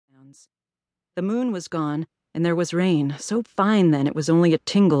stones. The moon was gone, and there was rain, so fine then it was only a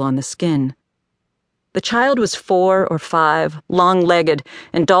tingle on the skin. The child was 4 or 5, long-legged,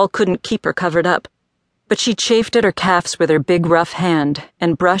 and Doll couldn't keep her covered up. But she chafed at her calves with her big rough hand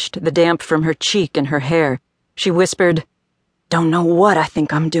and brushed the damp from her cheek and her hair. She whispered, "Don't know what I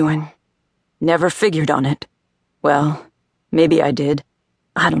think I'm doing. Never figured on it. Well, maybe I did.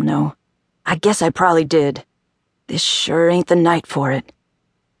 I don't know. I guess I probably did. This sure ain't the night for it."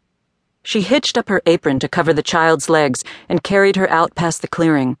 She hitched up her apron to cover the child's legs and carried her out past the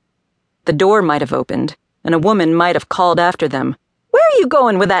clearing. The door might have opened, and a woman might have called after them, "Where are you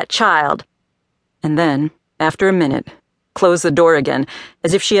going with that child?" And then, after a minute, closed the door again,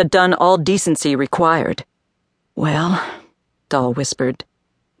 as if she had done all decency required. "Well," Doll whispered,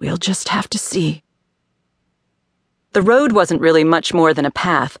 "we'll just have to see." The road wasn't really much more than a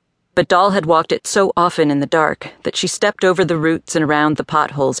path, but Doll had walked it so often in the dark that she stepped over the roots and around the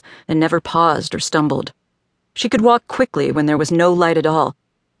potholes and never paused or stumbled. She could walk quickly when there was no light at all,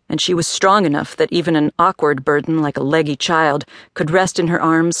 and she was strong enough that even an awkward burden like a leggy child could rest in her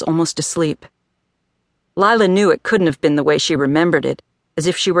arms almost asleep. Lila knew it couldn't have been the way she remembered it, as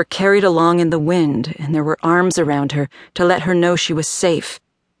if she were carried along in the wind and there were arms around her to let her know she was safe,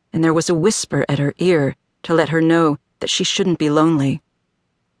 and there was a whisper at her ear to let her know that she shouldn't be lonely.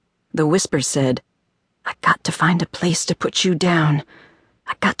 The whisper said, "I got to find a place to put you down.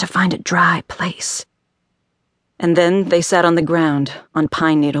 I got to find a dry place." And then they sat on the ground, on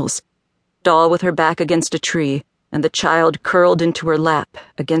pine needles, Doll with her back against a tree, and the child curled into her lap,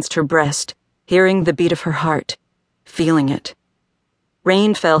 against her breast, hearing the beat of her heart, feeling it.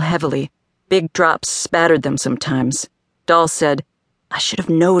 Rain fell heavily. Big drops spattered them sometimes. Doll said, "I should have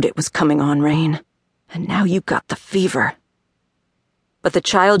knowed it was coming on, Rain. And now you got the fever." But the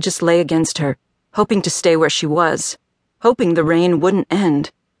child just lay against her, hoping to stay where she was, hoping the rain wouldn't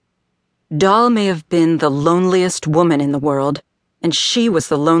end. Doll may have been the loneliest woman in the world, and she was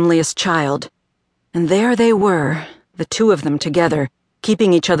the loneliest child. And there they were, the two of them together,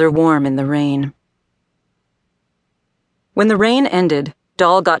 keeping each other warm in the rain. When the rain ended,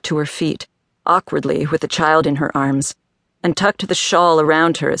 Doll got to her feet, awkwardly with the child in her arms, and tucked the shawl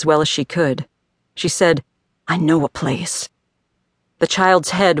around her as well as she could. She said, "I know a place." The child's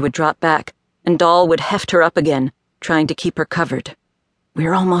head would drop back, and Doll would heft her up again, trying to keep her covered.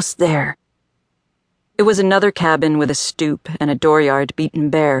 "We're almost there." It was another cabin with a stoop and a dooryard beaten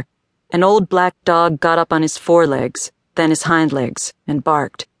bare. An old black dog got up on his forelegs, then his hind legs, and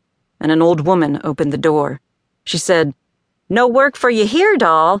barked, and an old woman opened the door. She said, "No work for you here,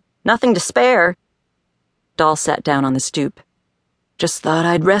 Doll. Nothing to spare." Doll sat down on the stoop. "Just thought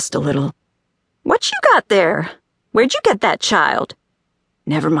I'd rest a little." "What you got there? Where'd you get that child?"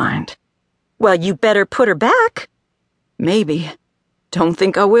 "Never mind." "Well, you better put her back." "Maybe. Don't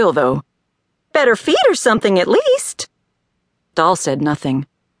think I will, though." "Better feed her something at least." Doll said nothing.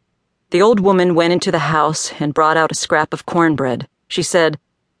 The old woman went into the house and brought out a scrap of cornbread. She said,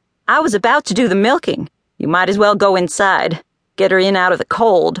 "I was about to do the milking. You might as well go inside. Get her in out of the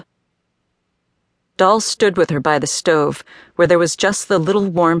cold." Doll stood with her by the stove, where there was just the little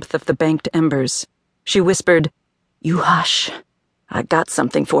warmth of the banked embers. She whispered, "You hush. I got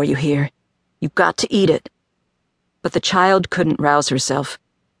something for you here. You've got to eat it." But the child couldn't rouse herself,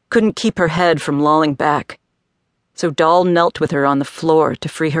 couldn't keep her head from lolling back. So Doll knelt with her on the floor to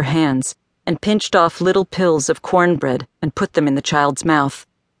free her hands and pinched off little pills of cornbread and put them in the child's mouth,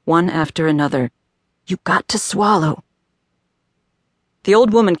 one after another. "You got to swallow." The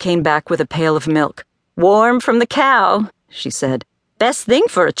old woman came back with a pail of milk. "Warm from the cow," she said. "Best thing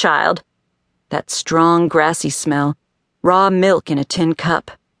for a child." That strong, grassy smell. Raw milk in a tin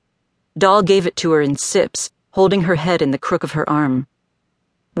cup. Doll gave it to her in sips, holding her head in the crook of her arm.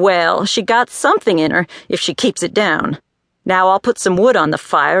 "Well, she got something in her, if she keeps it down. Now I'll put some wood on the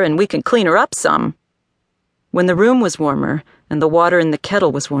fire and we can clean her up some." When the room was warmer and the water in the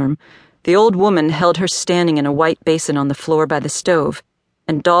kettle was warm, the old woman held her standing in a white basin on the floor by the stove,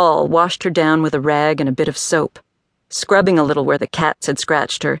 and Doll washed her down with a rag and a bit of soap, scrubbing a little where the cats had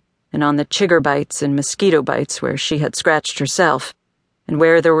scratched her, and on the chigger bites and mosquito bites where she had scratched herself, and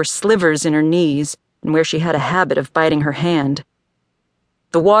where there were slivers in her knees, and where she had a habit of biting her hand.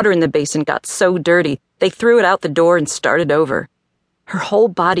 The water in the basin got so dirty, they threw it out the door and started over. Her whole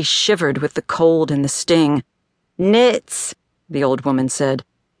body shivered with the cold and the sting. "Nits," the old woman said.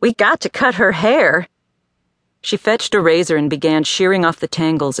 "We got to cut her hair." She fetched a razor and began shearing off the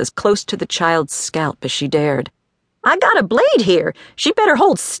tangles as close to the child's scalp as she dared. "I got a blade here. She better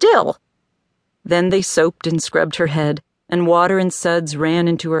hold still." Then they soaped and scrubbed her head, and water and suds ran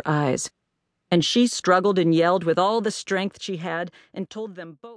into her eyes, and she struggled and yelled with all the strength she had and told them both